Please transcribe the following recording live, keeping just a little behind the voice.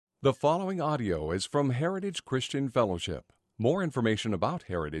The following audio is from Heritage Christian Fellowship. More information about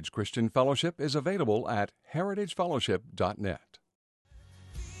Heritage Christian Fellowship is available at heritagefellowship.net.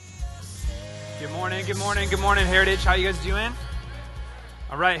 Good morning, Heritage. How you guys doing?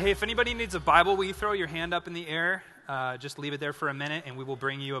 All right, hey, if anybody needs a Bible, will you throw your hand up in the air? Just leave it there for a minute, and we will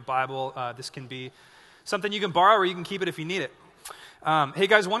bring you a Bible. This can be something you can borrow, or you can keep it if you need it. Hey,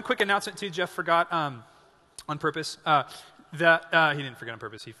 guys, one quick announcement, too. Jeff forgot on purpose. He didn't forget on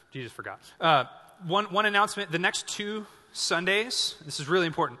purpose. He just forgot. One announcement. The next 2 Sundays, this is really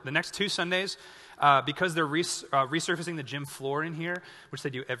important. The next 2 Sundays, because they're resurfacing the gym floor in here, which they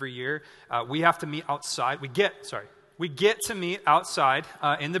do every year, we have to meet outside. We get to meet outside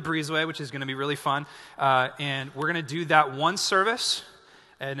in the breezeway, which is going to be really fun. And we're going to do that one service,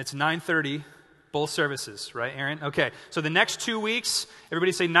 and it's 9:30, both services, right, Aaron? Okay, so the next 2 weeks,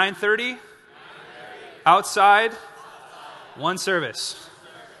 everybody say 9:30, outside, one service.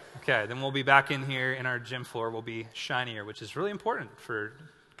 Okay, then we'll be back in here, and our gym floor will be shinier, which is really important for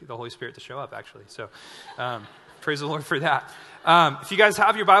the Holy Spirit to show up, actually. So praise the Lord for that. If you guys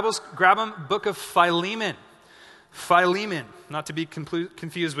have your Bibles, grab them. Book of Philemon. Philemon, not to be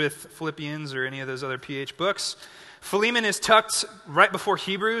confused with Philippians or any of those other PH books. Philemon is tucked right before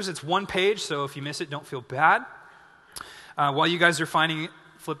Hebrews. It's one page, so if you miss it, don't feel bad. While you guys are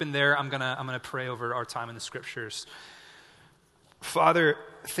flipping there, I'm gonna pray over our time in the Scriptures. Father,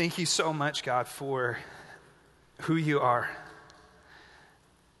 thank you so much, God, for who you are.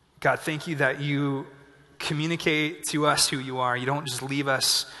 God, thank you that you communicate to us who you are. You don't just leave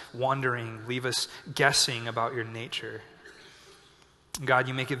us wondering, leave us guessing about your nature. God,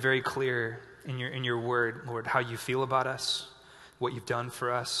 you make it very clear in your word, Lord, how you feel about us, what you've done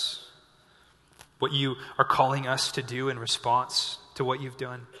for us, what you are calling us to do in response to what you've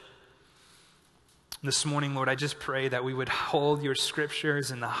done. This morning, Lord, I just pray that we would hold your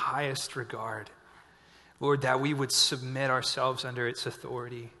scriptures in the highest regard. Lord, that we would submit ourselves under its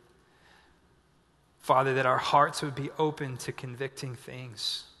authority. Father, that our hearts would be open to convicting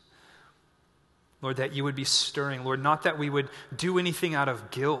things. Lord, that you would be stirring. Lord, not that we would do anything out of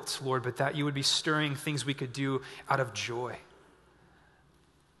guilt, Lord, but that you would be stirring things we could do out of joy.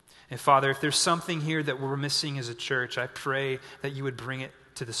 And Father, if there's something here that we're missing as a church, I pray that you would bring it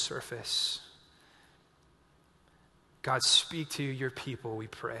to the surface. God, speak to your people, we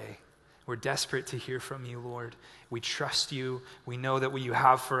pray. We're desperate to hear from you, Lord. We trust you. We know that what you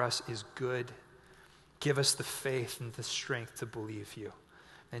have for us is good. Give us the faith and the strength to believe you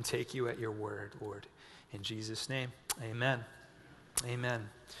and take you at your word, Lord. In Jesus' name, amen. Amen.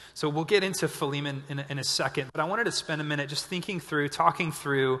 So we'll get into Philemon in a second, but I wanted to spend a minute just talking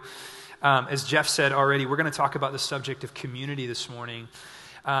through, as Jeff said already, we're going to talk about the subject of community this morning.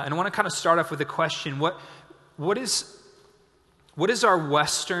 And I want to kind of start off with a question. What is our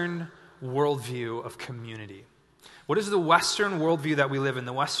Western worldview of community? What is the Western worldview that we live in,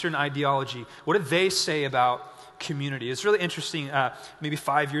 the Western ideology? What do they say about community? It's really interesting. Maybe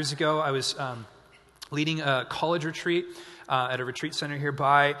 5 years ago, I was leading a college retreat at a retreat center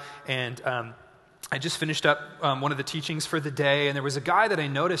hereby, and I just finished up one of the teachings for the day, and there was a guy that I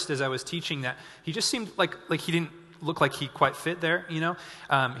noticed as I was teaching that he just seemed like he didn't look like he quite fit there, you know.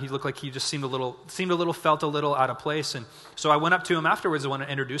 He looked like he just felt a little out of place. And so I went up to him afterwards. I wanted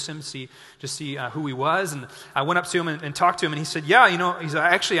to introduce him, see who he was. And I went up to him and talked to him. And he said, "Yeah, he's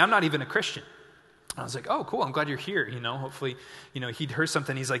actually, I'm not even a Christian." I was like, "Oh, cool. I'm glad you're here." Hopefully, he'd heard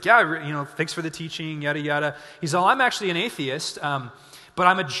something. He's like, "Yeah, thanks for the teaching, yada yada." He's all, "I'm actually an atheist, but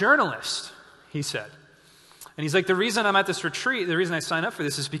I'm a journalist," he said. And he's like, "The reason I'm at this retreat, the reason I signed up for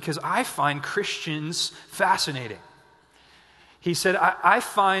this is because I find Christians fascinating." He said, I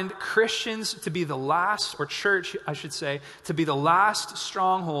find Christians to be the last, or church, I should say, to be the last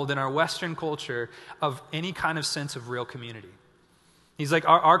stronghold in our Western culture of any kind of sense of real community. He's like,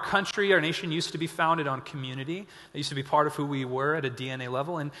 our country, our nation used to be founded on community. It used to be part of who we were at a DNA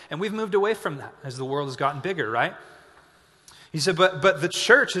level, and we've moved away from that as the world has gotten bigger, right? He said, but the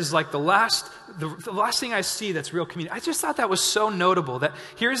church is like the last thing I see that's real community. I just thought that was so notable that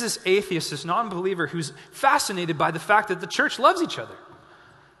here's this atheist, this non-believer who's fascinated by the fact that the church loves each other.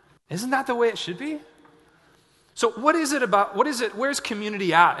 Isn't that the way it should be? So where's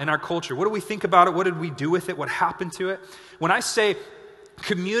community at in our culture? What do we think about it? What did we do with it? What happened to it? When I say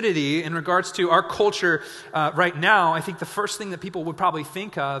community in regards to our culture right now, I think the first thing that people would probably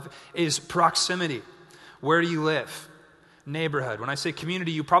think of is proximity. Where do you live? Neighborhood. When I say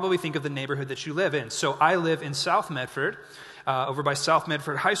community, you probably think of the neighborhood that you live in. So I live in South Medford, over by South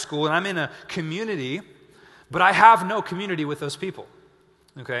Medford High School, and I'm in a community, but I have no community with those people.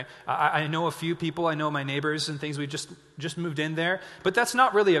 Okay, I know a few people, I know my neighbors and things, we just moved in there, but that's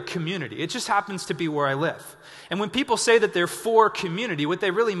not really a community. It just happens to be where I live. And when people say that they're for community, what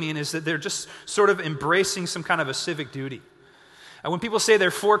they really mean is that they're just sort of embracing some kind of a civic duty. And when people say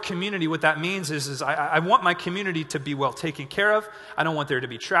they're for community, what that means is I want my community to be well taken care of. I don't want there to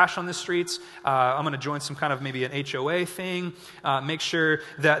be trash on the streets. I'm going to join some kind of maybe an HOA thing, make sure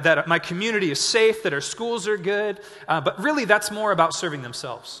that my community is safe, that our schools are good. But really, that's more about serving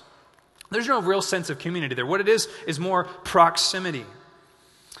themselves. There's no real sense of community there. What it is more proximity.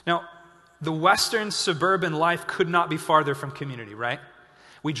 Now, the Western suburban life could not be farther from community, right?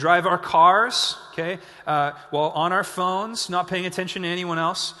 We drive our cars, okay, while on our phones, not paying attention to anyone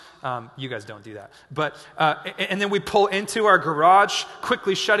else. You guys don't do that. But and then we pull into our garage,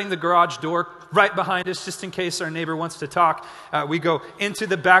 quickly shutting the garage door right behind us just in case our neighbor wants to talk. We go into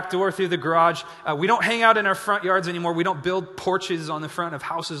the back door through the garage. We don't hang out in our front yards anymore. We don't build porches on the front of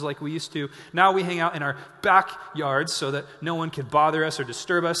houses like we used to. Now we hang out in our backyards so that no one can bother us or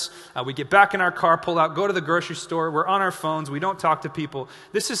disturb us. We get back in our car, pull out, go to the grocery store. We're on our phones. We don't talk to people.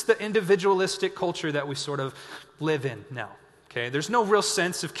 This is the individualistic culture that we sort of live in now. Okay, there's no real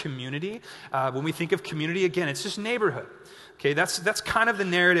sense of community. When we think of community, again, it's just neighborhood. Okay, that's kind of the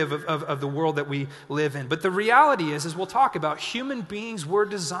narrative of the world that we live in. But the reality is we'll talk about, human beings were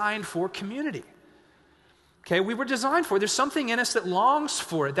designed for community. Okay, we were designed for it. There's something in us that longs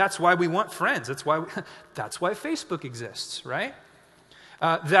for it. That's why we want friends. That's why Facebook exists, right?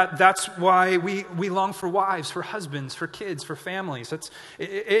 That's why we long for wives, for husbands, for kids, for families. That's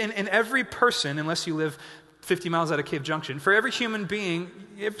in every person, unless you live 50 miles out of Cave Junction, for every human being,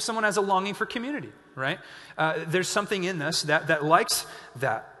 if someone has a longing for community, right? There's something in us that likes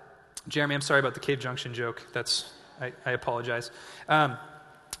that. Jeremy, I'm sorry about the Cave Junction joke. I apologize.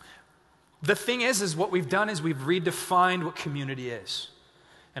 The thing is what we've done is we've redefined what community is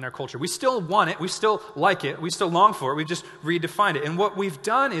in our culture. We still want it. We still like it. We still long for it. We've just redefined it. And what we've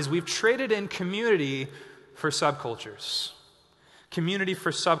done is we've traded in community for subcultures. Community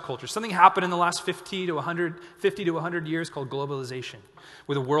for subculture. Something happened in the last 50 to 100 years called globalization,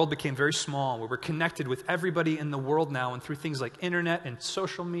 where the world became very small, where we're connected with everybody in the world now, and through things like internet and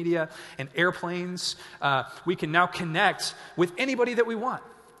social media and airplanes, we can now connect with anybody that we want.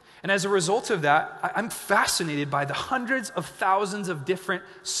 And as a result of that, I'm fascinated by the hundreds of thousands of different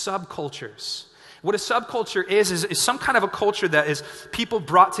subcultures. What a subculture is some kind of a culture that is people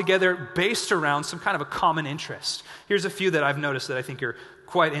brought together based around some kind of a common interest. Here's a few that I've noticed that I think are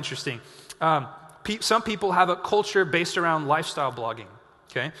quite interesting. Some people have a culture based around lifestyle blogging.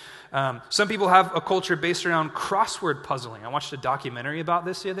 Okay, some people have a culture based around crossword puzzling. I watched a documentary about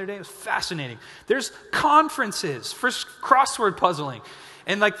this the other day. It was fascinating. There's conferences for crossword puzzling.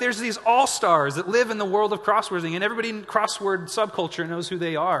 And there's these all-stars that live in the world of crosswording, and everybody in crossword subculture knows who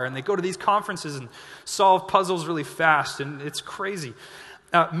they are, and they go to these conferences and solve puzzles really fast, and it's crazy.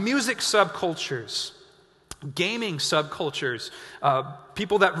 Music subcultures, gaming subcultures,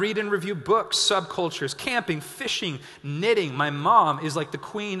 people that read and review books subcultures, camping, fishing, knitting. My mom is like the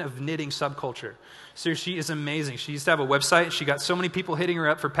queen of knitting subculture. So she is amazing. She used to have a website. She got so many people hitting her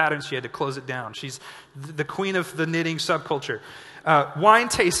up for patterns, she had to close it down. She's the queen of the knitting subculture. Wine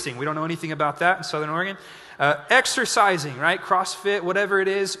tasting. We don't know anything about that in Southern Oregon. Exercising, right? CrossFit, whatever it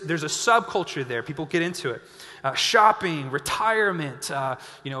is. There's a subculture there. People get into it. Shopping, retirement,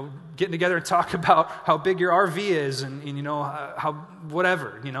 getting together and talk about how big your RV is and how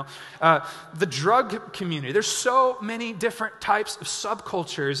whatever, The drug community. There's so many different types of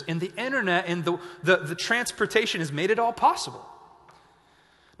subcultures, and the internet and the transportation has made it all possible.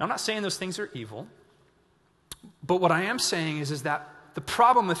 Now, I'm not saying those things are evil, but what I am saying is that the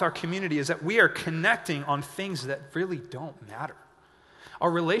problem with our community is that we are connecting on things that really don't matter. Our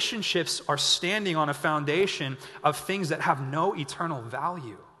relationships are standing on a foundation of things that have no eternal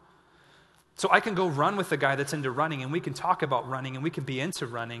value. So I can go run with the guy that's into running, and we can talk about running, and we can be into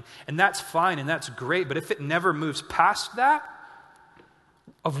running, and that's fine, and that's great, but if it never moves past that,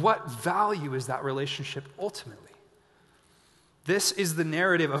 of what value is that relationship ultimately? This is the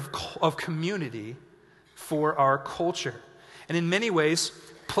narrative of community for our culture. And in many ways,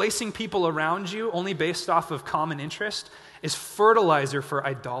 placing people around you only based off of common interest is fertilizer for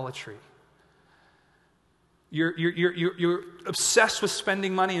idolatry. You're obsessed with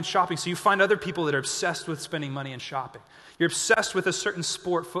spending money and shopping, so you find other people that are obsessed with spending money and shopping. You're obsessed with a certain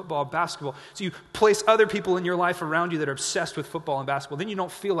sport, football, basketball, so you place other people in your life around you that are obsessed with football and basketball. Then you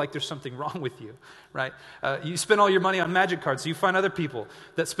don't feel like there's something wrong with you, right? You spend all your money on magic cards, so you find other people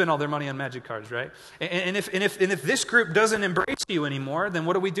that spend all their money on magic cards, right? And if this group doesn't embrace you anymore, then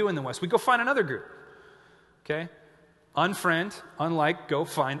what do we do in the West? We go find another group, okay? Unfriend, unlike, go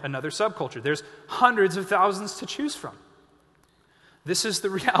find another subculture. There's hundreds of thousands to choose from. This is the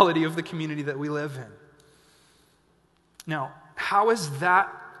reality of the community that we live in. Now, how has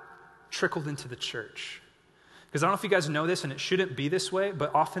that trickled into the church? Because I don't know if you guys know this, and it shouldn't be this way,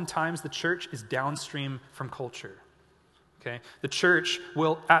 but oftentimes the church is downstream from culture. Okay? The church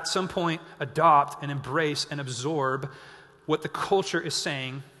will at some point adopt and embrace and absorb what the culture is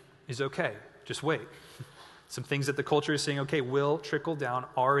saying is okay. Just wait. Some things that the culture is saying, okay, will trickle down,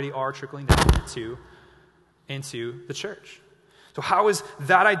 already are trickling down into the church. So how has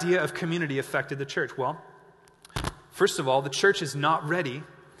that idea of community affected the church? Well, first of all, the church is not ready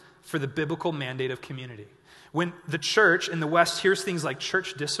for the biblical mandate of community. When the church in the West hears things like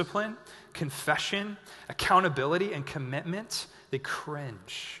church discipline, confession, accountability, and commitment, they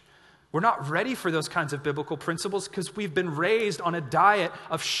cringe. We're not ready for those kinds of biblical principles because we've been raised on a diet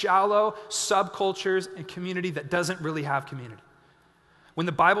of shallow subcultures and community that doesn't really have community. When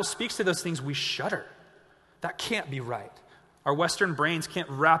the Bible speaks to those things, we shudder. That can't be right. Our Western brains can't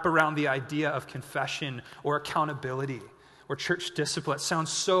wrap around the idea of confession or accountability or church discipline. It sounds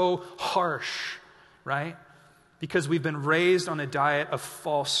so harsh, right? Because we've been raised on a diet of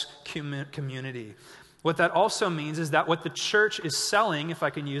false community. What that also means is that what the church is selling, if I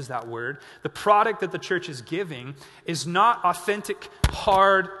can use that word, the product that the church is giving is not authentic,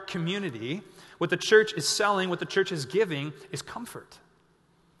 hard community. What the church is selling, what the church is giving is comfort.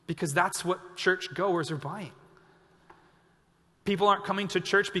 Because that's what church goers are buying. People aren't coming to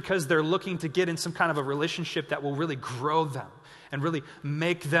church because they're looking to get in some kind of a relationship that will really grow them and really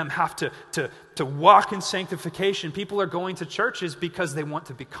make them have to walk in sanctification. People are going to churches because they want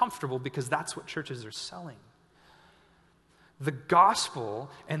to be comfortable, because that's what churches are selling. The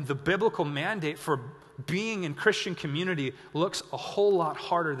gospel and the biblical mandate for being in Christian community looks a whole lot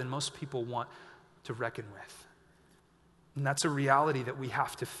harder than most people want to reckon with. And that's a reality that we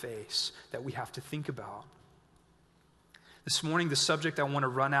have to face, that we have to think about. This morning, the subject I want to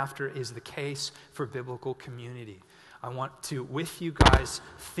run after is the case for biblical community. I want to, with you guys,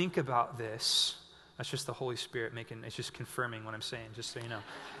 think about this. That's just the Holy Spirit it's just confirming what I'm saying, just so you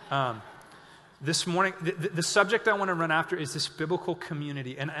know. This morning, the subject I want to run after is this biblical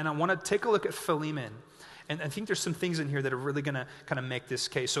community. And I want to take a look at Philemon. And I think there's some things in here that are really going to kind of make this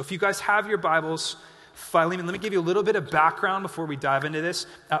case. So if you guys have your Bibles, Philemon, let me give you a little bit of background before we dive into this.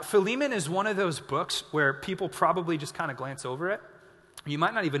 Philemon is one of those books where people probably just kind of glance over it. You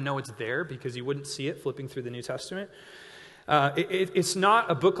might not even know it's there because you wouldn't see it flipping through the New Testament. It's not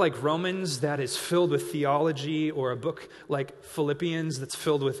a book like Romans that is filled with theology, or a book like Philippians that's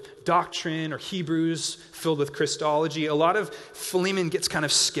filled with doctrine, or Hebrews filled with Christology. A lot of Philemon gets kind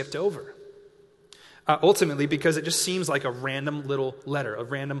of skipped over. Ultimately, because it just seems like a random little letter, a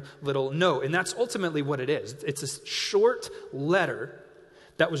random little note. And that's ultimately what it is. It's a short letter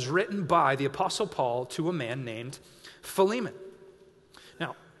that was written by the Apostle Paul to a man named Philemon.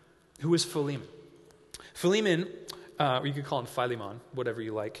 Now, who is Philemon? Philemon, or you could call him Philemon, whatever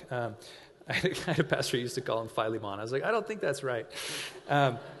you like. I had a pastor who used to call him Philemon. I was like, I don't think that's right.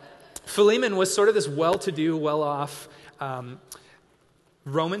 Philemon was sort of this well-to-do, well-off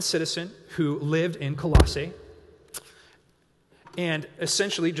Roman citizen who lived in Colossae. And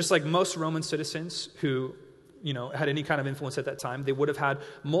essentially, just like most Roman citizens who, had any kind of influence at that time, they would have had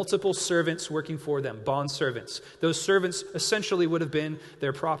multiple servants working for them, bond servants. Those servants essentially would have been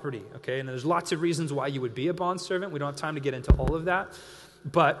their property, okay? And there's lots of reasons why you would be a bond servant. We don't have time to get into all of that.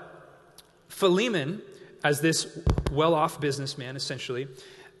 But Philemon, as this well-off businessman, essentially,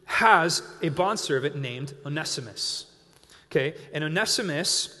 has a bondservant named Onesimus. Okay, and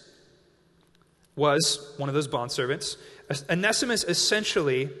Onesimus was one of those bondservants. Onesimus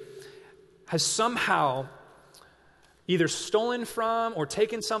essentially has somehow either stolen from or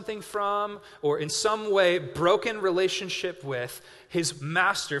taken something from or in some way broken relationship with his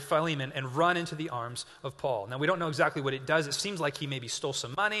master, Philemon, and run into the arms of Paul. Now, we don't know exactly what it does. It seems like he maybe stole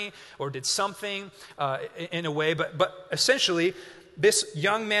some money or did something in a way, but essentially, this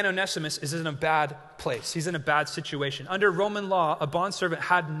young man Onesimus is in a bad place. He's in a bad situation. Under Roman law, a bondservant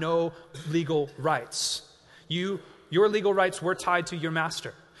had no legal rights. Your legal rights were tied to your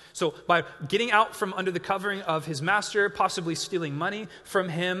master. So by getting out from under the covering of his master, possibly stealing money from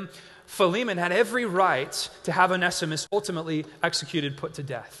him, Philemon had every right to have Onesimus ultimately executed, put to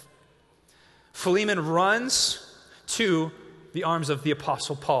death. Philemon runs to the arms of the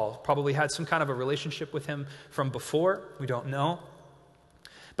Apostle Paul. Probably had some kind of a relationship with him from before. We don't know.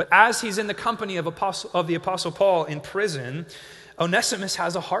 But as he's in the company of the Apostle Paul in prison, Onesimus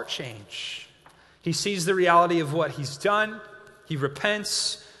has a heart change. He sees the reality of what he's done. He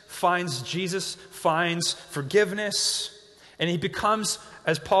repents, finds Jesus, finds forgiveness, and he becomes,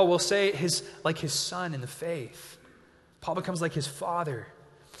 as Paul will say, like his son in the faith. Paul becomes like his father.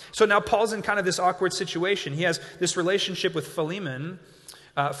 So now Paul's in kind of this awkward situation. He has this relationship with Philemon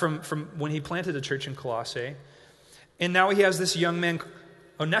from when he planted a church in Colossae. And now he has this young man,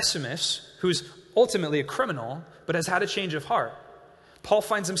 Onesimus, who's ultimately a criminal, but has had a change of heart. Paul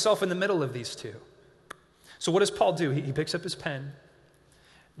finds himself in the middle of these two. So what does Paul do? He picks up his pen,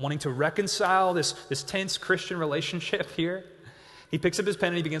 wanting to reconcile this tense Christian relationship here. He picks up his pen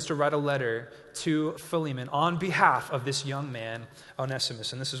and he begins to write a letter to Philemon on behalf of this young man,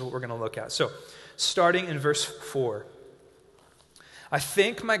 Onesimus. And this is what we're going to look at. So, starting in verse 4. I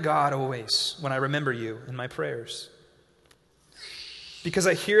thank my God always when I remember you in my prayers, because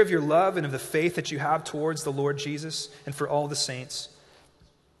I hear of your love and of the faith that you have towards the Lord Jesus and for all the saints.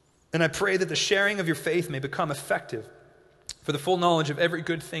 And I pray that the sharing of your faith may become effective for the full knowledge of every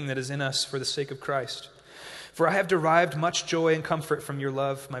good thing that is in us for the sake of Christ. For I have derived much joy and comfort from your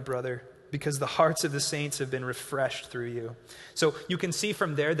love, my brother, because the hearts of the saints have been refreshed through you. So you can see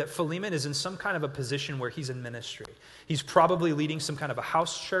from there that Philemon is in some kind of a position where he's in ministry. He's probably leading some kind of a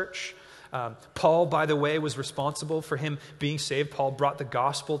house church. Paul, by the way, was responsible for him being saved. Paul brought the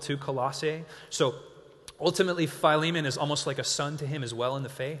gospel to Colossae. So ultimately, Philemon is almost like a son to him as well in the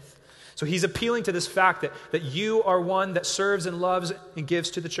faith. So he's appealing to this fact that you are one that serves and loves and gives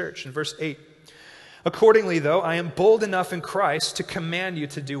to the church. In verse 8, accordingly, though, I am bold enough in Christ to command you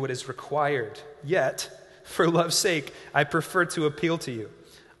to do what is required. Yet, for love's sake, I prefer to appeal to you.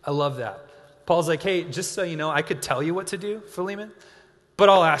 I love that. Paul's like, hey, just so you know, I could tell you what to do, Philemon, but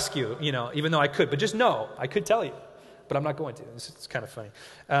I'll ask you, even though I could. But just know, I could tell you, but I'm not going to. It's kind of funny.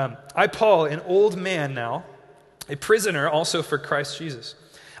 I, Paul, an old man now, a prisoner also for Christ Jesus,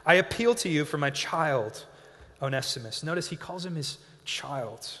 I appeal to you for my child, Onesimus. Notice he calls him his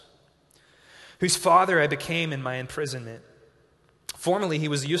child, whose father I became in my imprisonment. Formerly he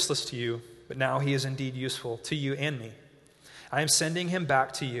was useless to you, but now he is indeed useful to you and me. I am sending him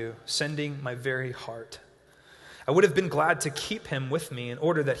back to you, sending my very heart. I would have been glad to keep him with me in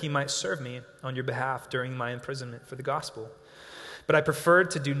order that he might serve me on your behalf during my imprisonment for the gospel. But I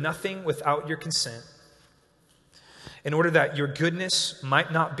preferred to do nothing without your consent, in order that your goodness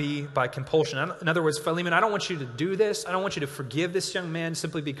might not be by compulsion. In other words, Philemon, I don't want you to do this. I don't want you to forgive this young man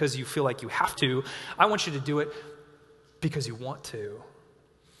simply because you feel like you have to. I want you to do it because you want to.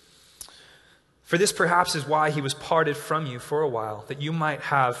 For this perhaps is why he was parted from you for a while, that you might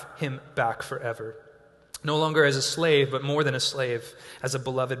have him back forever. No longer as a slave, but more than a slave, as a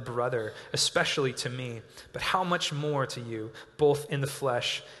beloved brother, especially to me, but how much more to you, both in the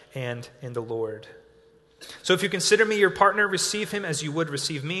flesh and in the Lord. So if you consider me your partner, receive him as you would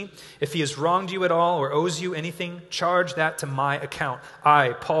receive me. If he has wronged you at all or owes you anything, charge that to my account.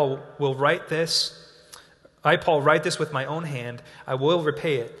 I, Paul, write this with my own hand. I will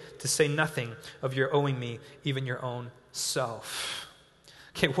repay it, to say nothing of your owing me, even your own self.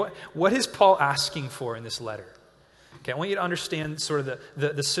 Okay, what is Paul asking for in this letter? Okay, I want you to understand sort of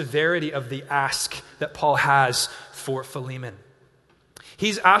the severity of the ask that Paul has for Philemon.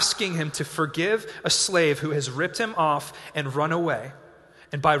 He's asking him to forgive a slave who has ripped him off and run away,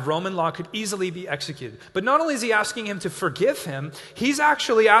 and by Roman law could easily be executed. But not only is he asking him to forgive him, he's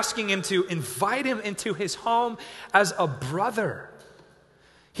actually asking him to invite him into his home as a brother.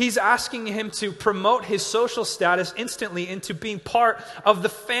 He's asking him to promote his social status instantly into being part of the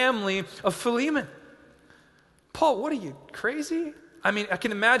family of Philemon. Paul, what are you, crazy? I mean, I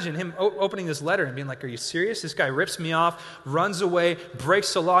can imagine him opening this letter and being like, are you serious? This guy rips me off, runs away,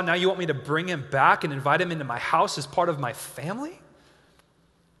 breaks the law. Now you want me to bring him back and invite him into my house as part of my family?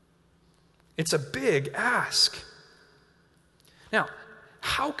 It's a big ask. Now,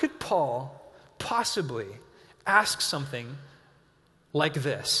 how could Paul possibly ask something like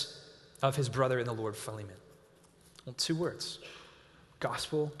this of his brother in the Lord, Philemon? Well, 2 words: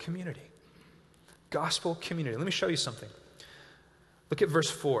 gospel community. Gospel community. Let me show you something. Look at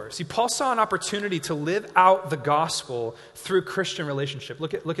verse 4. See, Paul saw an opportunity to live out the gospel through Christian relationship.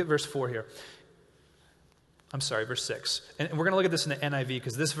 Look at verse 4 here. I'm sorry, verse 6. And we're going to look at this in the NIV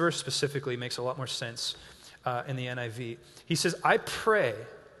because this verse specifically makes a lot more sense in the NIV. He says, I pray,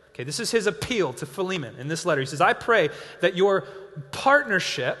 okay, this is his appeal to Philemon in this letter. He says, I pray that your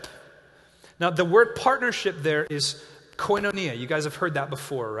partnership, now the word partnership there is koinonia. You guys have heard that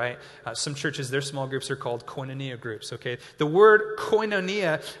before, right? Some churches, their small groups are called koinonia groups, okay? The word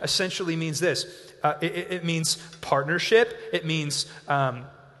koinonia essentially means this. It means partnership. It means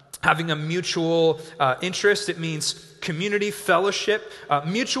having a mutual interest. It means community, fellowship,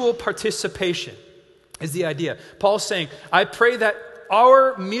 mutual participation is the idea. Paul's saying, I pray that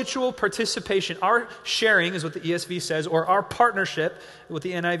our mutual participation, our sharing is what the ESV says, or our partnership, what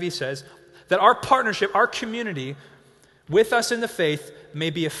the NIV says, that our partnership, our community with us in the faith may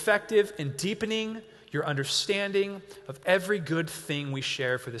be effective in deepening your understanding of every good thing we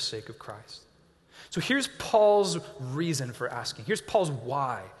share for the sake of Christ. So here's Paul's reason for asking. Here's Paul's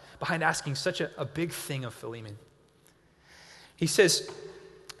why behind asking such a big thing of Philemon. He says,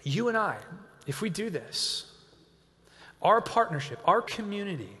 you and I, if we do this, our partnership, our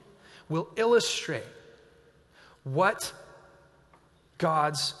community will illustrate what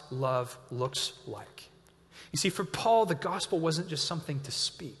God's love looks like. You see, for Paul, the gospel wasn't just something to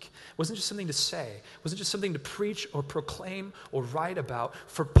speak. It wasn't just something to say. It wasn't just something to preach or proclaim or write about.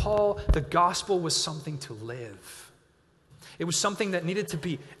 For Paul, the gospel was something to live. It was something that needed to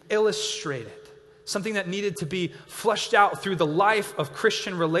be illustrated, something that needed to be fleshed out through the life of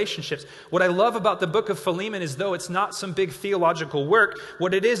Christian relationships. What I love about the book of Philemon is, though it's not some big theological work,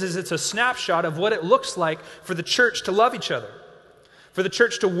 what it is it's a snapshot of what it looks like for the church to love each other, for the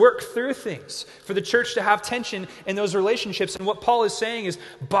church to work through things, for the church to have tension in those relationships. And what Paul is saying is,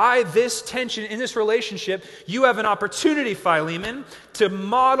 by this tension in this relationship, you have an opportunity, Philemon, to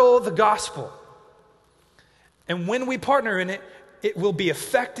model the gospel. And when we partner in it, it will be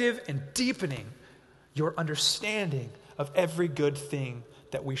effective in deepening your understanding of every good thing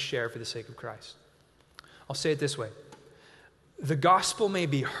that we share for the sake of Christ. I'll say it this way. The gospel may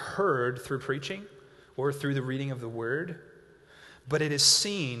be heard through preaching or through the reading of the word, but it is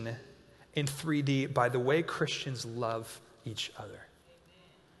seen in 3D by the way Christians love each other.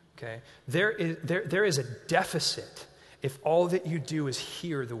 Okay? There is a deficit if all that you do is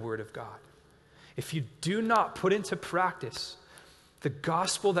hear the word of God. If you do not put into practice the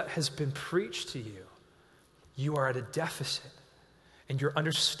gospel that has been preached to you, you are at a deficit in your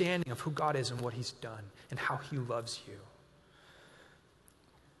understanding of who God is and what he's done and how he loves you.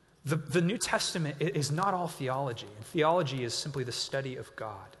 The New Testament is not all theology, and theology is simply the study of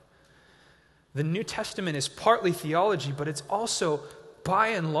God. The New Testament is partly theology, but it's also, by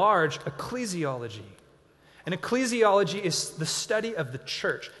and large, ecclesiology. And ecclesiology is the study of the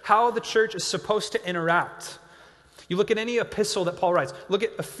church, how the church is supposed to interact. You look at any epistle that Paul writes, look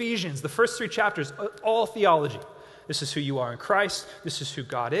at Ephesians, the first 3 chapters, all theology. This is who you are in Christ, this is who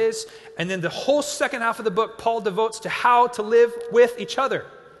God is. And then the whole second half of the book, Paul devotes to how to live with each other.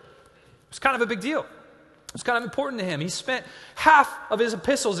 It's kind of a big deal. It's kind of important to him. He spent half of his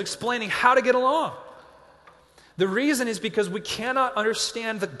epistles explaining how to get along. The reason is because we cannot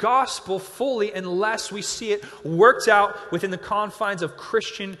understand the gospel fully unless we see it worked out within the confines of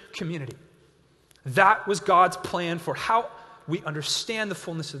Christian community. That was God's plan for how we understand the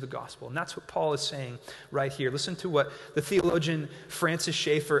fullness of the gospel. And that's what Paul is saying right here. Listen to what the theologian Francis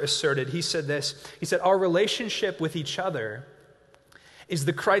Schaeffer asserted. He said this. He said, our relationship with each other is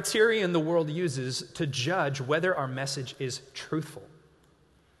the criterion the world uses to judge whether our message is truthful.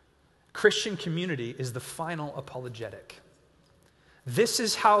 Christian community is the final apologetic. This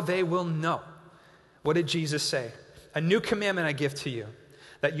is how they will know. What did Jesus say? A new commandment I give to you,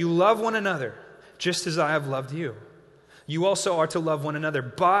 that you love one another just as I have loved you. You also are to love one another.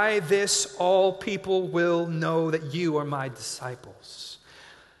 By this all people will know that you are my disciples,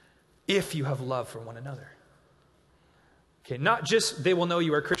 if you have love for one another. Okay, not just they will know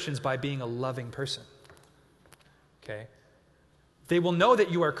you are Christians by being a loving person. Okay? They will know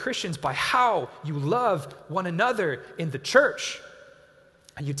that you are Christians by how you love one another in the church.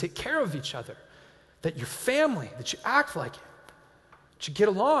 And you take care of each other. That you're family, that you act like it. That you get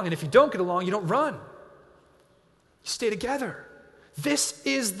along. And if you don't get along, you don't run. You stay together. This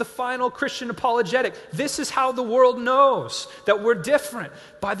is the final Christian apologetic. This is how the world knows that we're different,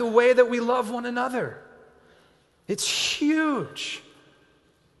 by the way that we love one another. It's huge.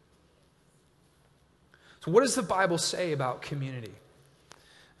 So what does the Bible say about community?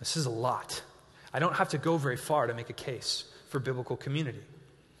 This is a lot. I don't have to go very far to make a case for biblical community.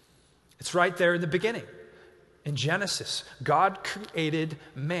 It's right there in the beginning. In Genesis, God created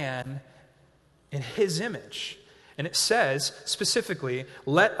man in his image. And it says specifically,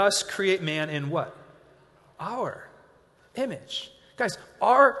 let us create man in what? Our image. Guys,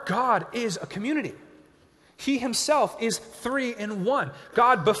 our God is a community. He himself is 3 in 1.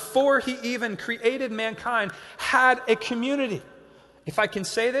 God, before he even created mankind, had a community. If I can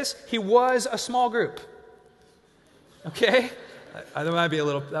say this, he was a small group. Okay? That might be a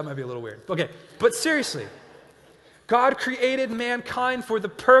little weird. Okay, but seriously, God created mankind for the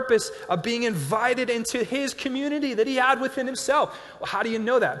purpose of being invited into his community that he had within himself. Well, how do you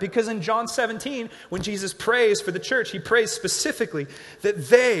know that? Because in John 17, when Jesus prays for the church, he prays specifically that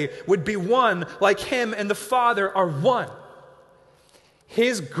they would be one like him and the Father are one.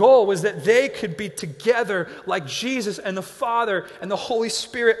 His goal was that they could be together like Jesus and the Father and the Holy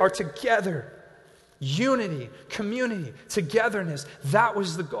Spirit are together. Unity, community, togetherness. That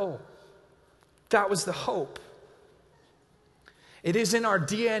was the goal. That was the hope. It is in our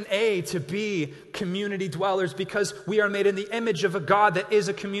DNA to be community dwellers because we are made in the image of a God that is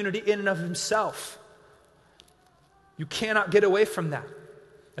a community in and of himself. You cannot get away from that.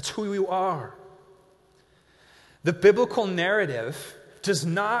 That's who you are. The biblical narrative does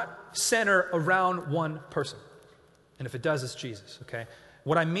not center around one person. And if it does, it's Jesus, okay?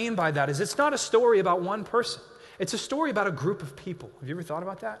 What I mean by that is it's not a story about one person. It's a story about a group of people. Have you ever thought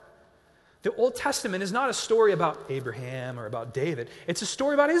about that? The Old Testament is not a story about Abraham or about David. It's a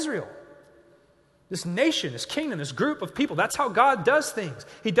story about Israel. This nation, this kingdom, this group of people. That's how God does things.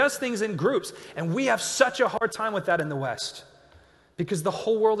 He does things in groups. And we have such a hard time with that in the West because the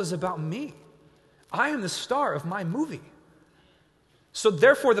whole world is about me. I am the star of my movie. So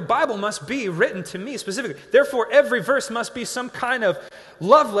therefore, the Bible must be written to me specifically. Therefore, every verse must be some kind of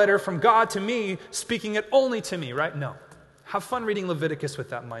love letter from God to me, speaking it only to me, right? No. Have fun reading Leviticus with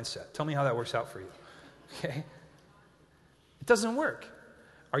that mindset. Tell me how that works out for you. Okay? It doesn't work.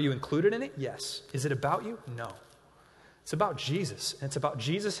 Are you included in it? Yes. Is it about you? No. It's about Jesus. And it's about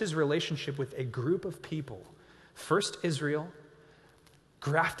Jesus' relationship with a group of people. First Israel,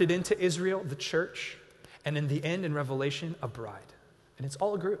 grafted into Israel, the church, and in the end, in Revelation, a bride. And it's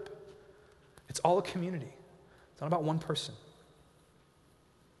all a group. It's all a community. It's not about one person.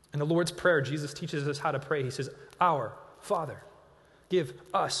 In the Lord's Prayer, Jesus teaches us how to pray. He says, "Our Father, give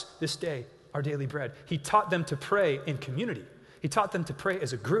us this day our daily bread." He taught them to pray in community. He taught them to pray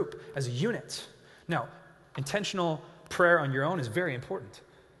as a group, as a unit. Now, intentional prayer on your own is very important.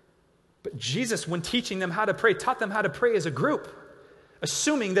 But Jesus, when teaching them how to pray, taught them how to pray as a group,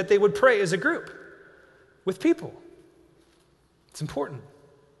 assuming that they would pray as a group with people. It's important.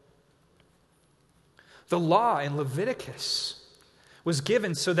 The law in Leviticus was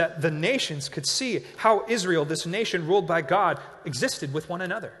given so that the nations could see how Israel, this nation ruled by God, existed with one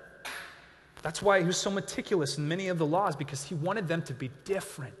another. That's why he was so meticulous in many of the laws, because he wanted them to be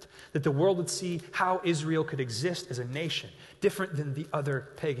different, that the world would see how Israel could exist as a nation, different than the other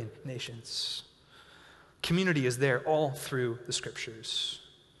pagan nations. Community is there all through the scriptures.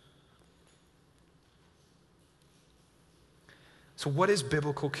 So what is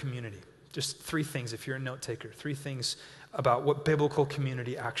biblical community? Just 3 things, if you're a note taker, 3 things about what biblical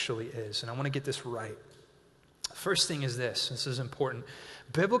community actually is. And I want to get this right. First thing is this is important.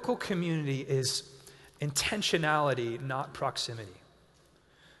 Biblical community is intentionality, not proximity.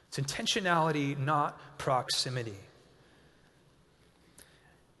 It's intentionality, not proximity.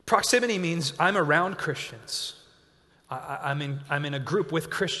 Proximity means I'm around Christians. I'm in a group with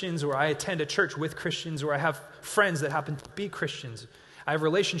Christians, or I attend a church with Christians, or I have friends that happen to be Christians. I have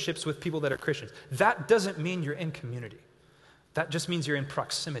relationships with people that are Christians. That doesn't mean you're in community. That just means you're in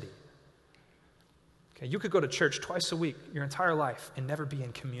proximity. Okay, you could go to church twice a week your entire life and never be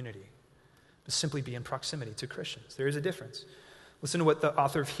in community, but simply be in proximity to Christians. There is a difference. Listen to what the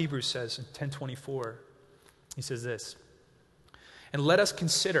author of Hebrews says in 10:24. He says this, "And let us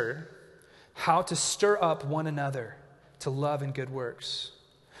consider how to stir up one another to love and good works,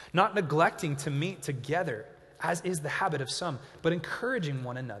 not neglecting to meet together, as is the habit of some, but encouraging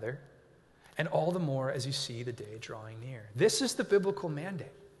one another, and all the more as you see the day drawing near." This is the biblical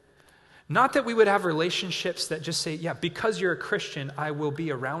mandate. Not that we would have relationships that just say, yeah, because you're a Christian, I will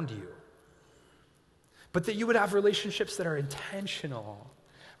be around you. But that you would have relationships that are intentional,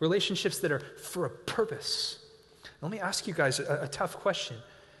 relationships that are for a purpose. Let me ask you guys a tough question.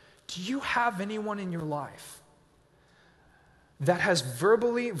 Do you have anyone in your life that has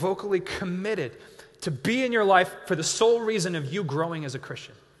vocally committed to be in your life for the sole reason of you growing as a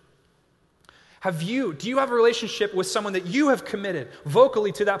Christian? Do you have a relationship with someone that you have committed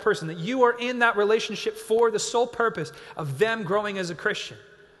vocally to that person, that you are in that relationship for the sole purpose of them growing as a Christian?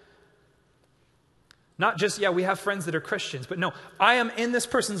 Not just, yeah, we have friends that are Christians, but no, I am in this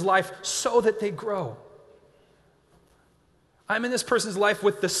person's life so that they grow. I'm in this person's life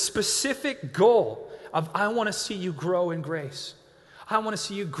with the specific goal of I want to see you grow in grace. I want to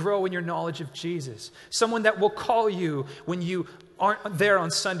see you grow in your knowledge of Jesus. Someone that will call you when you aren't there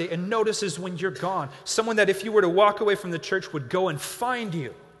on Sunday and notices when you're gone. Someone that if you were to walk away from the church would go and find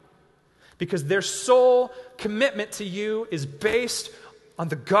you. Because their sole commitment to you is based on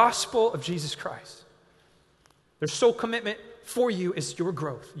the gospel of Jesus Christ. Their sole commitment for you is your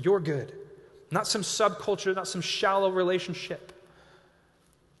growth, your good. Not some subculture, not some shallow relationship.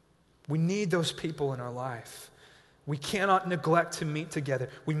 We need those people in our life. We cannot neglect to meet together.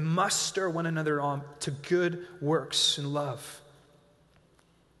 We must stir one another on to good works and love.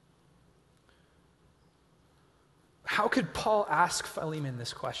 How could Paul ask Philemon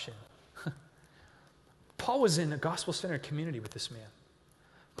this question? Paul was in a gospel-centered community with this man.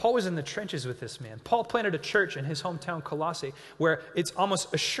 Paul was in the trenches with this man. Paul planted a church in his hometown Colossae where it's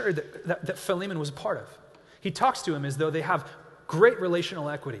almost assured that Philemon was a part of. He talks to him as though they have great relational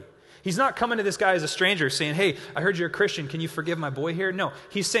equity. He's not coming to this guy as a stranger saying, hey, I heard you're a Christian. Can you forgive my boy here? No,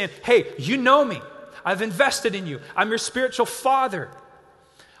 he's saying, hey, you know me. I've invested in you. I'm your spiritual father.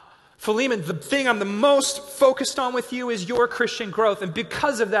 Philemon, the thing I'm the most focused on with you is your Christian growth. And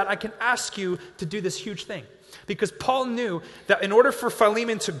because of that, I can ask you to do this huge thing. Because Paul knew that in order for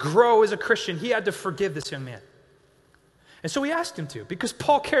Philemon to grow as a Christian, he had to forgive this young man. And so he asked him to, because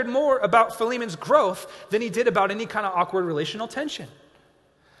Paul cared more about Philemon's growth than he did about any kind of awkward relational tension.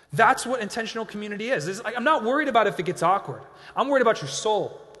 That's what intentional community is. I'm not worried about if it gets awkward. I'm worried about your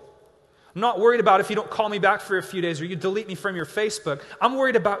soul. I'm not worried about if you don't call me back for a few days or you delete me from your Facebook. I'm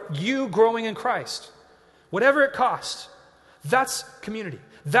worried about you growing in Christ. Whatever it costs. That's community.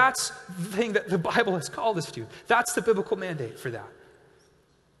 That's the thing that the Bible has called us to. That's the biblical mandate for that.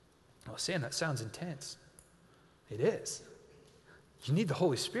 Oh, Sam, that sounds intense. It is. You need the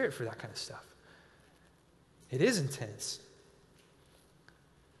Holy Spirit for that kind of stuff. It is intense.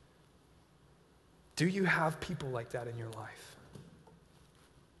 Do you have people like that in your life?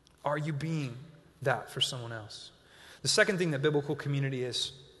 Are you being that for someone else? The second thing that biblical community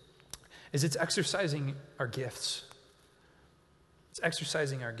is it's exercising our gifts. It's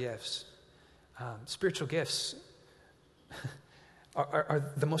exercising our gifts. Spiritual gifts are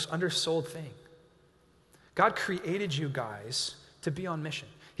the most undersold thing. God created you guys to be on mission.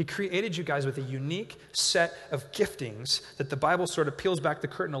 He created you guys with a unique set of giftings that the Bible sort of peels back the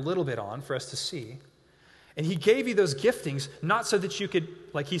curtain a little bit on for us to see. And he gave you those giftings not so that you could,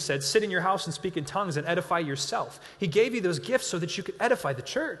 like he said, sit in your house and speak in tongues and edify yourself. He gave you those gifts so that you could edify the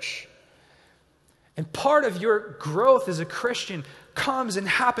church. And part of your growth as a Christian comes and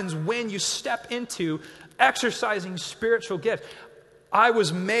happens when you step into exercising spiritual gifts. I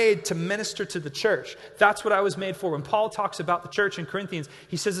was made to minister to the church. That's what I was made for. When Paul talks about the church in Corinthians,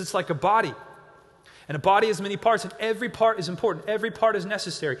 he says it's like a body. And a body has many parts, and every part is important. Every part is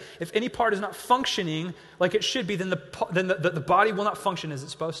necessary. If any part is not functioning like it should be, then the body will not function as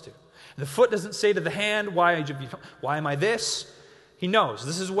it's supposed to. The foot doesn't say to the hand, why am I this? He knows.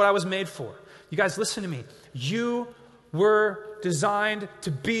 This is what I was made for. You guys, listen to me. You were designed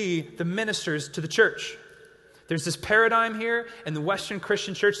to be the ministers to the church. There's this paradigm here in the Western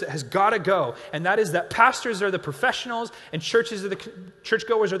Christian church that has got to go, and that is that pastors are the professionals and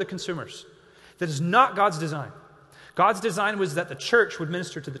churchgoers are the consumers. That is not God's design. God's design was that the church would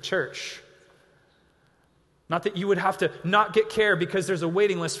minister to the church. Not that you would have to not get care because there's a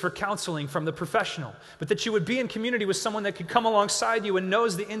waiting list for counseling from the professional, but that you would be in community with someone that could come alongside you and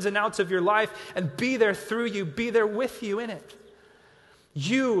knows the ins and outs of your life and be there through you, be there with you in it.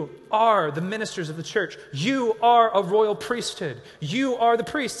 You are the ministers of the church. You are a royal priesthood. You are the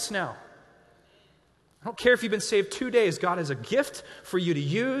priests now. I don't care if you've been saved 2 days. God has a gift for you to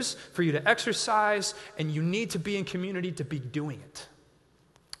use, for you to exercise, and you need to be in community to be doing it.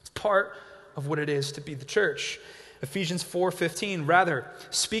 It's part of what it is to be the church. Ephesians 4:15, rather,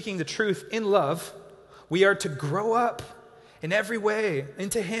 speaking the truth in love, we are to grow up in every way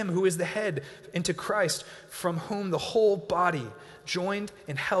into Him who is the head, into Christ, from whom the whole body, joined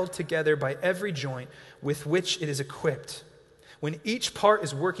and held together by every joint with which it is equipped, when each part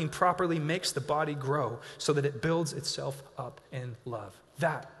is working properly, makes the body grow so that it builds itself up in love.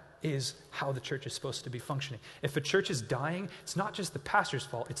 That is how the church is supposed to be functioning. If a church is dying, it's not just the pastor's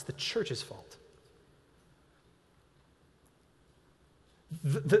fault, it's the church's fault.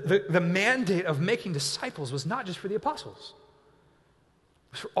 The mandate of making disciples was not just for the apostles.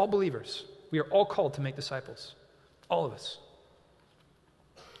 It was for all believers. We are all called to make disciples. All of us.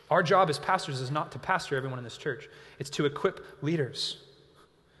 Our job as pastors is not to pastor everyone in this church. It's to equip leaders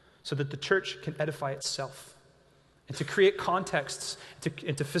so that the church can edify itself and to create contexts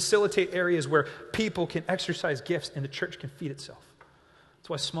and to facilitate areas where people can exercise gifts and the church can feed itself. That's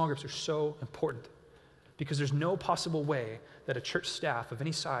why small groups are so important, because there's no possible way that a church staff of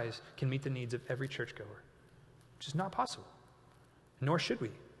any size can meet the needs of every churchgoer, which is not possible, nor should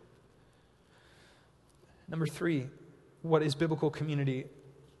we. Number 3, what is biblical community?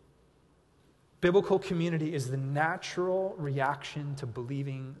 Biblical community is the natural reaction to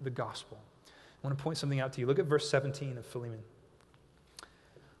believing the gospel. I want to point something out to you. Look at verse 17 of Philemon.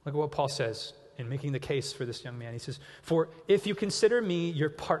 Look at what Paul says in making the case for this young man. He says, for if you consider me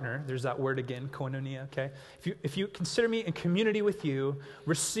your partner, there's that word again, koinonia, okay? If you consider me in community with you,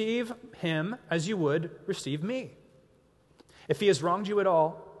 receive him as you would receive me. If he has wronged you at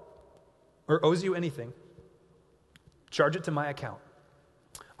all or owes you anything, Charge it to my account.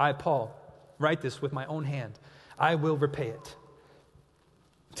 I, Paul, write this with my own hand. I will repay it.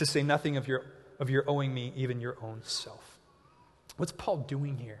 To say nothing of your owing me even your own self. What's Paul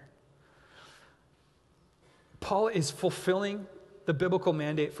doing here? Paul is fulfilling the biblical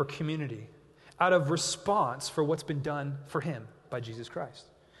mandate for community out of response for what's been done for him by Jesus Christ.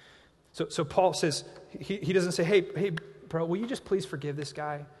 So Paul says, he doesn't say, hey, bro, will you just please forgive this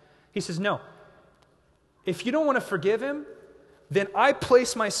guy? He says, no. If you don't want to forgive him, then I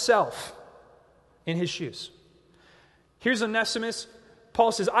place myself in his shoes. Here's Onesimus.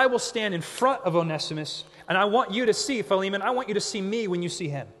 Paul says, I will stand in front of Onesimus, and I want you to see, Philemon, I want you to see me when you see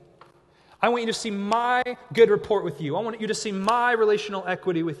him. I want you to see my good report with you. I want you to see my relational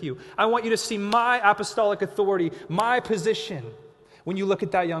equity with you. I want you to see my apostolic authority, my position when you look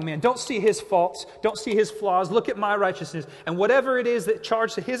at that young man. Don't see his faults. Don't see his flaws. Look at my righteousness. And whatever it is that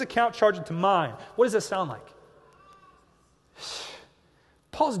charged to his account, charge it to mine. What does that sound like?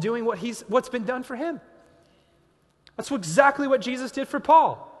 Paul's doing what's been done for him. That's exactly what Jesus did for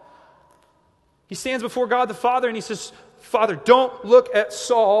Paul. He stands before God the Father and he says, Father, don't look at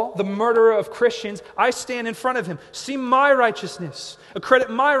Saul, the murderer of Christians. I stand in front of him. See my righteousness. Accredit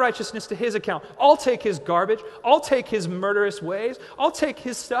my righteousness to his account. I'll take his garbage. I'll take his murderous ways. I'll take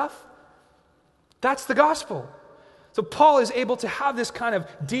his stuff. That's the gospel. So Paul is able to have this kind of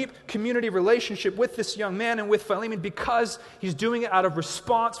deep community relationship with this young man and with Philemon because he's doing it out of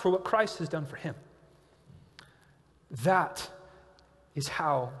response for what Christ has done for him. That is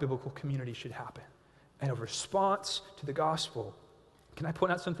how biblical community should happen. And a response to the gospel. Can I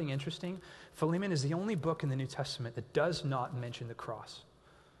point out something interesting? Philemon is the only book in the New Testament that does not mention the cross.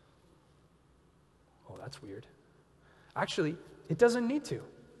 Oh, that's weird. Actually, it doesn't need to.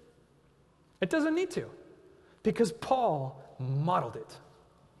 It doesn't need to. Because Paul modeled it.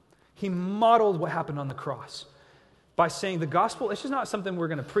 He modeled what happened on the cross by saying the gospel, it's just not something we're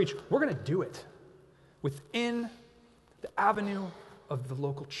going to preach. We're going to do it within the avenue of the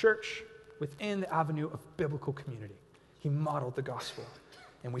local church, within the avenue of biblical community. He modeled the gospel,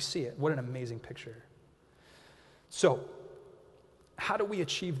 and we see it. What an amazing picture. So, how do we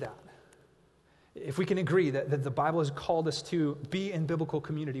achieve that? If we can agree that the Bible has called us to be in biblical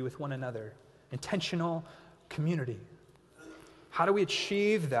community with one another, intentional community, how do we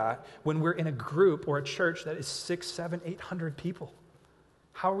achieve that when we're in a group or a church that is 600, 700, 800 people?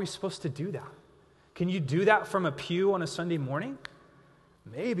 How are we supposed to do that? Can you do that from a pew on a Sunday morning?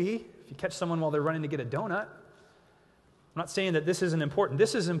 Maybe, if you catch someone while they're running to get a donut. I'm not saying that this isn't important.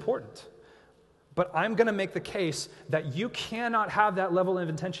 This is important. But I'm going to make the case that you cannot have that level of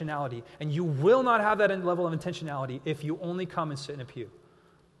intentionality, and you will not have that level of intentionality if you only come and sit in a pew.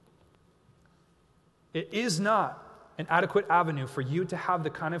 It is not an adequate avenue for you to have the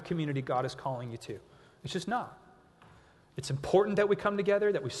kind of community God is calling you to. It's just not. It's important that we come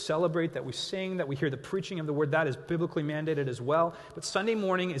together, that we celebrate, that we sing, that we hear the preaching of the word. That is biblically mandated as well. But Sunday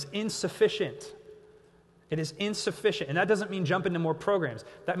morning is insufficient. It is insufficient. And that doesn't mean jump into more programs.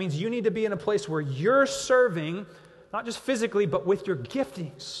 That means you need to be in a place where you're serving, not just physically, but with your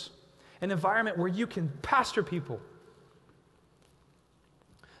giftings. An environment where you can pastor people.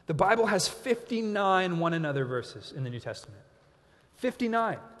 The Bible has 59 one another verses in the New Testament.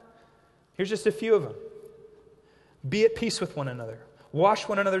 59. Here's just a few of them. Be at peace with one another. Wash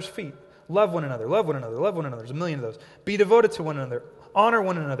one another's feet. Love one another. Love one another. Love one another. There's a million of those. Be devoted to one another. Honor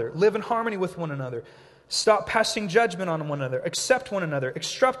one another. Live in harmony with one another. Stop passing judgment on one another. Accept one another.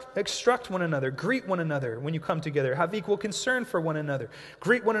 Instruct one another. Greet one another when you come together. Have equal concern for one another.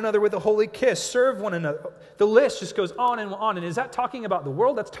 Greet one another with a holy kiss. Serve one another. The list just goes on and on. And is that talking about the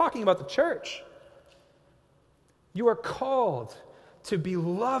world? That's talking about the church. You are called to be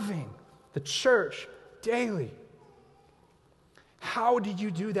loving the church daily. How do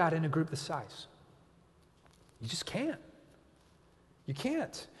you do that in a group this size? You just can't. You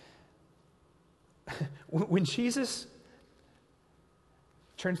can't. When Jesus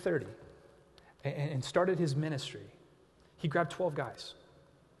turned 30 and started his ministry, he grabbed 12 guys.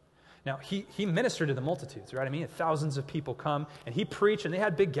 Now, he ministered to the multitudes, right? I mean, thousands of people come, and he preached, and they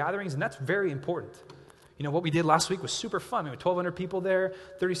had big gatherings, and that's very important. You know, what we did last week was super fun. We had 1,200 people there,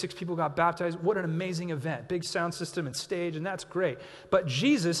 36 people got baptized. What an amazing event. Big sound system and stage, and that's great. But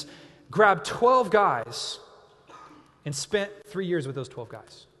Jesus grabbed 12 guys and spent 3 years with those 12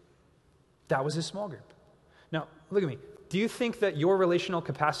 guys. That was his small group. Now, look at me. Do you think that your relational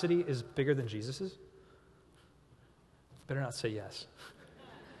capacity is bigger than Jesus's? Better not say yes.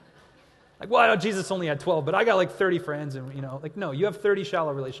 Like, well, I know Jesus only had 12, but I got like 30 friends, and no, you have 30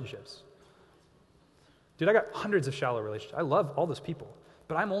 shallow relationships. Dude, I got hundreds of shallow relationships. I love all those people,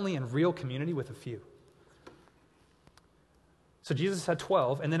 but I'm only in real community with a few. So Jesus had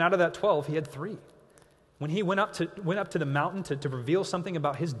 12, and then out of that 12, he had 3. When he went up to the mountain to reveal something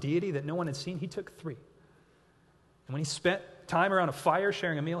about his deity that no one had seen, he took 3. And when he spent time around a fire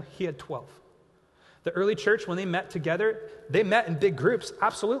sharing a meal, he had 12. The early church, when they met together, they met in big groups,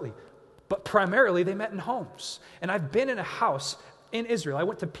 absolutely. But primarily, they met in homes. And I've been in a house in Israel. I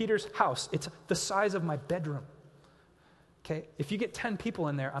went to Peter's house. It's the size of my bedroom. Okay? If you get 10 people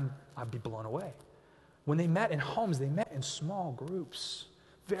in there, I'd be blown away. When they met in homes, they met in small groups,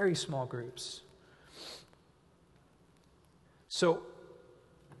 very small groups. So,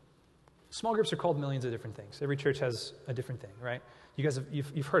 small groups are called millions of different things. Every church has a different thing, right? You guys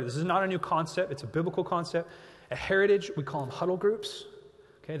you've heard it. This is not a new concept. It's a biblical concept. At Heritage, we call them huddle groups.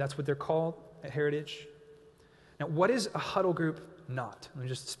 Okay, that's what they're called at Heritage. Now, what is a huddle group not? Let me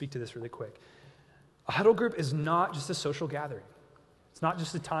just speak to this really quick. A huddle group is not just a social gathering. It's not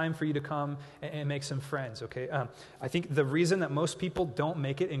just a time for you to come and make some friends, okay? I think the reason that most people don't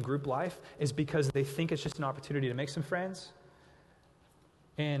make it in group life is because they think it's just an opportunity to make some friends,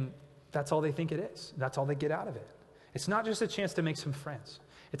 and that's all they think it is. That's all they get out of it. It's not just a chance to make some friends.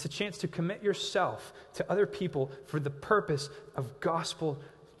 It's a chance to commit yourself to other people for the purpose of gospel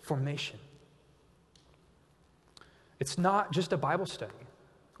formation. It's not just a Bible study,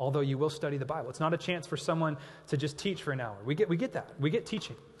 although you will study the Bible. It's not a chance for someone to just teach for an hour. We get that. We get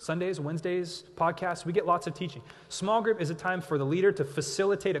teaching. Sundays, Wednesdays, podcasts, we get lots of teaching. Small group is a time for the leader to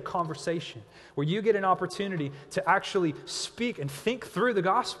facilitate a conversation where you get an opportunity to actually speak and think through the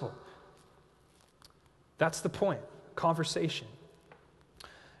gospel. That's the point. Conversation.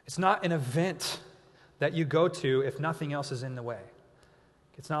 It's not an event that you go to if nothing else is in the way.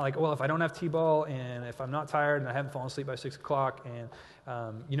 It's not like, well, if I don't have T-ball and if I'm not tired and I haven't fallen asleep by 6 o'clock and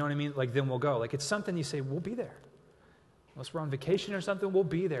you know what I mean? Like, then we'll go. Like, it's something you say, we'll be there. Unless we're on vacation or something, we'll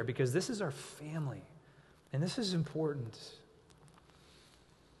be there because this is our family. And this is important.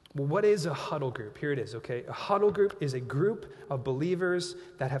 Well, what is a huddle group? Here it is, okay? A huddle group is a group of believers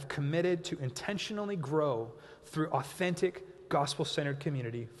that have committed to intentionally grow through authentic, gospel-centered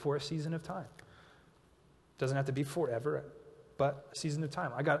community for a season of time. Doesn't have to be forever, but a season of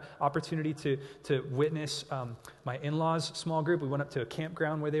time. I got opportunity to witness my in-laws' small group. We went up to a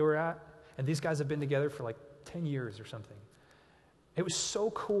campground where they were at, and these guys have been together for like 10 years or something. It was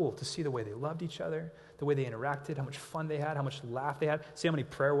so cool to see the way they loved each other, the way they interacted, how much fun they had, how much laugh they had, see how many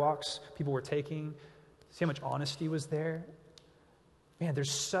prayer walks people were taking, see how much honesty was there. Man,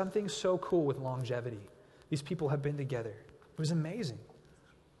 there's something so cool with longevity. These people have been together. It was amazing.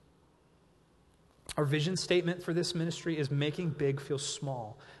 Our vision statement for this ministry is making big feel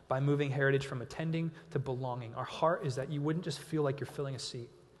small by moving Heritage from attending to belonging. Our heart is that you wouldn't just feel like you're filling a seat,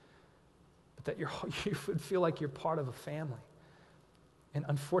 but that you would feel like you're part of a family. And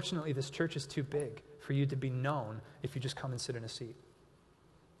unfortunately, this church is too big for you to be known if you just come and sit in a seat.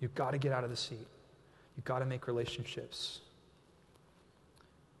 You've got to get out of the seat. You've got to make relationships.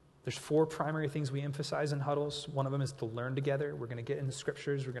 There's 4 primary things we emphasize in huddles. One of them is to learn together. We're going to get in the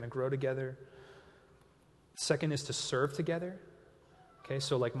scriptures. We're going to grow together. Second is to serve together. Okay,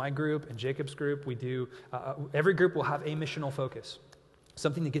 so like my group and Jacob's group, we do, every group will have a missional focus.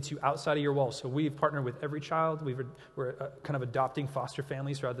 Something that gets you outside of your walls. So we've partnered with every child. We're kind of adopting foster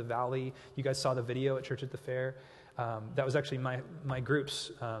families throughout the valley. You guys saw the video at Church at the Fair. That was actually my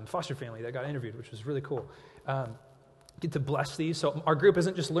group's foster family that got interviewed, which was really cool. Get to bless these. So our group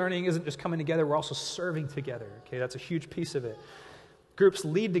isn't just learning, isn't just coming together. We're also serving together. Okay, that's a huge piece of it. Groups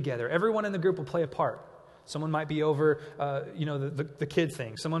lead together. Everyone in the group will play a part. Someone might be over, the kid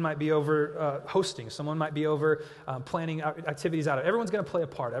thing. Someone might be over hosting. Someone might be over planning activities out of it. Everyone's going to play a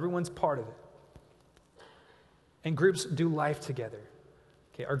part. Everyone's part of it. And groups do life together.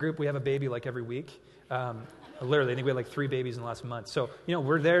 Okay, our group, we have a baby like every week. Literally, I think we had like 3 babies in the last month. So,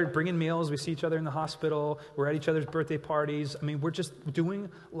 we're there bringing meals. We see each other in the hospital. We're at each other's birthday parties. I mean, we're just doing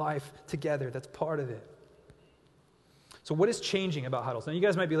life together. That's part of it. So what is changing about huddles? Now, you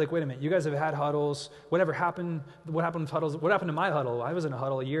guys might be like, wait a minute, you guys have had huddles. What happened with huddles? What happened to my huddle? I was in a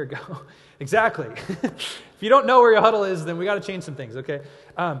huddle a year ago. Exactly. If you don't know where your huddle is, then we got to change some things, okay?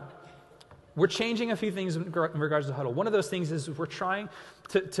 We're changing a few things in regards to huddle. One of those things is we're trying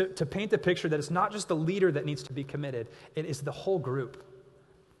to paint the picture that it's not just the leader that needs to be committed. It is the whole group,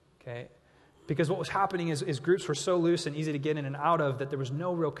 okay? Because what was happening is groups were so loose and easy to get in and out of that there was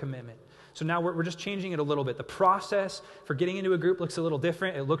no real commitment. So now we're just changing it a little bit. The process for getting into a group looks a little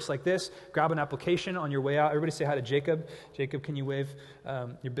different. It looks like this. Grab an application on your way out. Everybody say hi to Jacob. Jacob, can you wave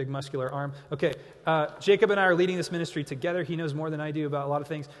your big muscular arm? Okay. Jacob and I are leading this ministry together. He knows more than I do about a lot of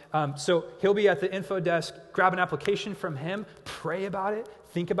things. So he'll be at the info desk. Grab an application from him. Pray about it.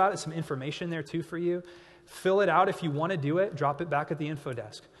 Think about it. Some information there too for you. Fill it out if you want to do it. Drop it back at the info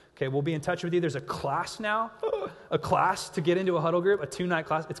desk. Okay, we'll be in touch with you. There's a class now, a class to get into a huddle group, a 2-night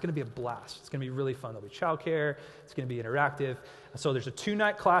class. It's going to be a blast. It's going to be really fun. There'll be childcare. It's going to be interactive. So there's a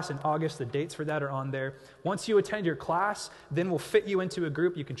 2-night class in August. The dates for that are on there. Once you attend your class, then we'll fit you into a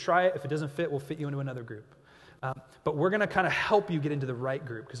group. You can try it. If it doesn't fit, we'll fit you into another group. But we're going to kind of help you get into the right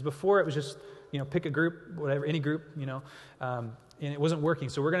group, because before it was just, pick a group, whatever, any group, and it wasn't working.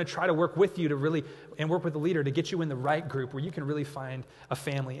 So we're going to try to work with you and work with the leader to get you in the right group where you can really find a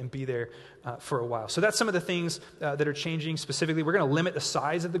family and be there for a while. So that's some of the things that are changing specifically. We're going to limit the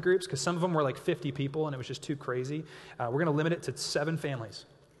size of the groups, because some of them were like 50 people and it was just too crazy. We're going to limit it to 7 families.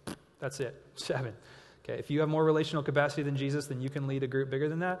 That's it, 7. Okay, if you have more relational capacity than Jesus, then you can lead a group bigger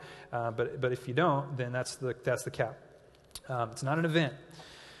than that. But if you don't, then that's the cap. It's not an event.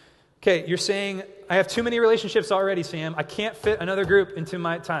 Okay, you're saying, I have too many relationships already, Sam. I can't fit another group into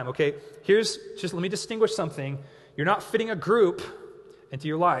my time. Okay, let me distinguish something. You're not fitting a group into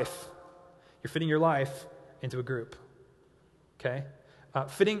your life. You're fitting your life into a group. Okay?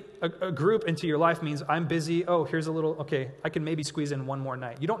 Fitting a group into your life means I'm busy. Oh, here's a little, okay, I can maybe squeeze in one more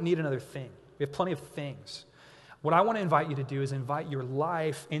night. You don't need another thing. We have plenty of things. What I want to invite you to do is invite your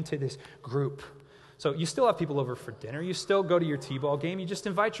life into this group. So you still have people over for dinner. You still go to your t-ball game. You just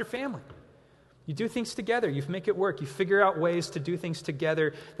invite your family. You do things together. You make it work. You figure out ways to do things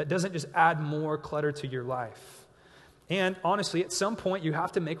together that doesn't just add more clutter to your life. And honestly, at some point, you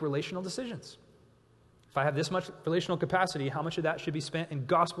have to make relational decisions. If I have this much relational capacity, how much of that should be spent in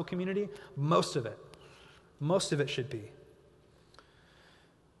gospel community? Most of it. Most of it should be.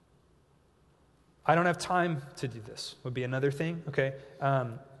 I don't have time to do this, would be another thing, okay?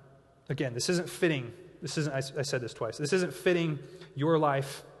 Again, this isn't fitting. I said this twice. This isn't fitting your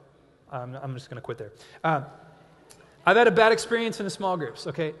life. I'm just going to quit there. I've had a bad experience in the small groups,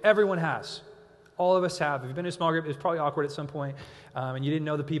 okay? Everyone has. All of us have. If you've been in a small group, it was probably awkward at some point, and you didn't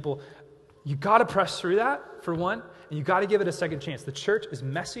know the people. You got to press through that, for one, and you got to give it a second chance. The church is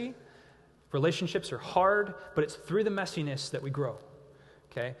messy. Relationships are hard, but it's through the messiness that we grow,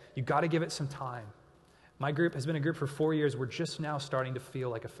 okay? You got to give it some time. My group has been a group for 4 years. We're just now starting to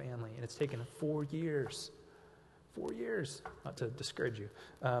feel like a family, and it's taken 4 years. 4 years. Not to discourage you.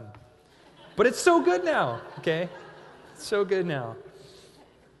 But it's so good now, okay? It's so good now.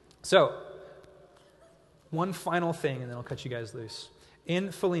 So, one final thing, and then I'll cut you guys loose.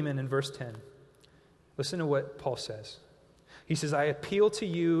 In Philemon, in verse 10, listen to what Paul says. He says, I appeal to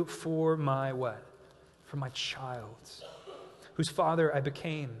you for my what? For my child, whose father I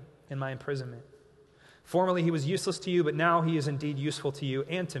became in my imprisonment. Formerly he was useless to you, but now he is indeed useful to you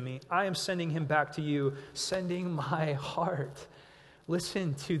and to me. I am sending him back to you, sending my heart.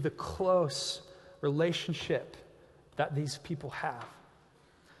 Listen to the close relationship that these people have.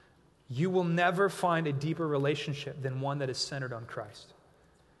 You will never find a deeper relationship than one that is centered on Christ.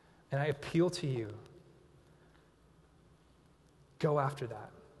 And I appeal to you, go after that.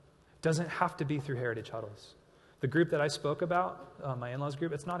 It doesn't have to be through Heritage Huddles. The group that I spoke about, my in-laws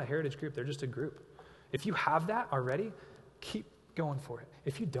group, it's not a Heritage group, they're just a group. If you have that already, keep going for it.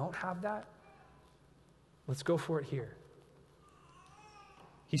 If you don't have that, let's go for it here.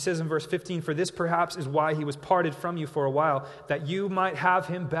 He says in verse 15, for this perhaps is why he was parted from you for a while, that you might have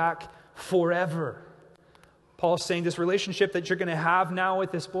him back forever. Paul's saying this relationship that you're going to have now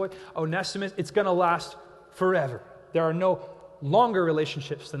with this boy, Onesimus, it's going to last forever. There are no longer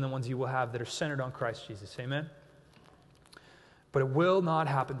relationships than the ones you will have that are centered on Christ Jesus. Amen? But it will not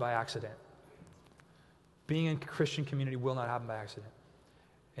happen by accident. Being in a Christian community will not happen by accident.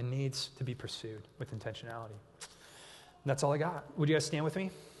 It needs to be pursued with intentionality. And that's all I got. Would you guys stand with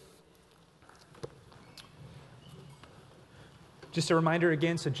me? Just a reminder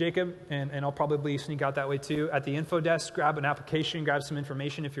again, so Jacob, and I'll probably sneak out that way too, at the info desk, grab an application, grab some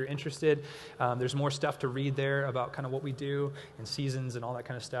information if you're interested. There's more stuff to read there about kind of what we do and seasons and all that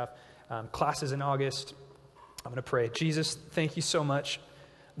kind of stuff. Classes in August. I'm going to pray. Jesus, thank you so much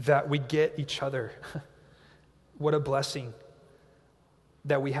that we get each other. What a blessing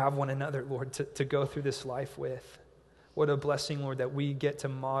that we have one another, Lord, to go through this life with. What a blessing, Lord, that we get to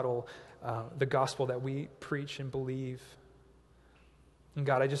model the gospel that we preach and believe. And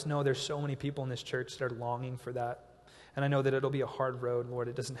God, I just know there's so many people in this church that are longing for that. And I know that it'll be a hard road, Lord.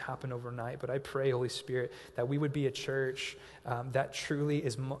 It doesn't happen overnight. But I pray, Holy Spirit, that we would be a church that truly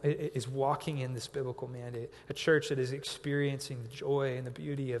is walking in this biblical mandate. A church that is experiencing the joy and the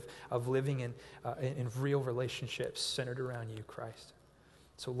beauty of living in real relationships centered around you, Christ.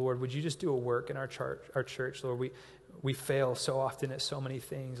 So, Lord, would you just do a work in our church, Lord? We fail so often at so many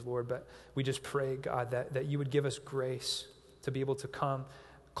things, Lord. But we just pray, God, that you would give us grace to be able to come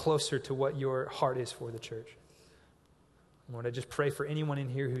closer to what your heart is for the church. Lord, I just pray for anyone in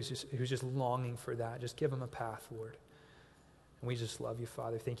here who's just longing for that. Just give them a path, Lord. And we just love you,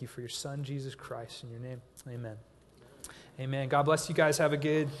 Father. Thank you for your Son, Jesus Christ. In your name, amen. Amen. God bless you guys. Have a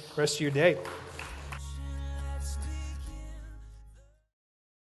good rest of your day.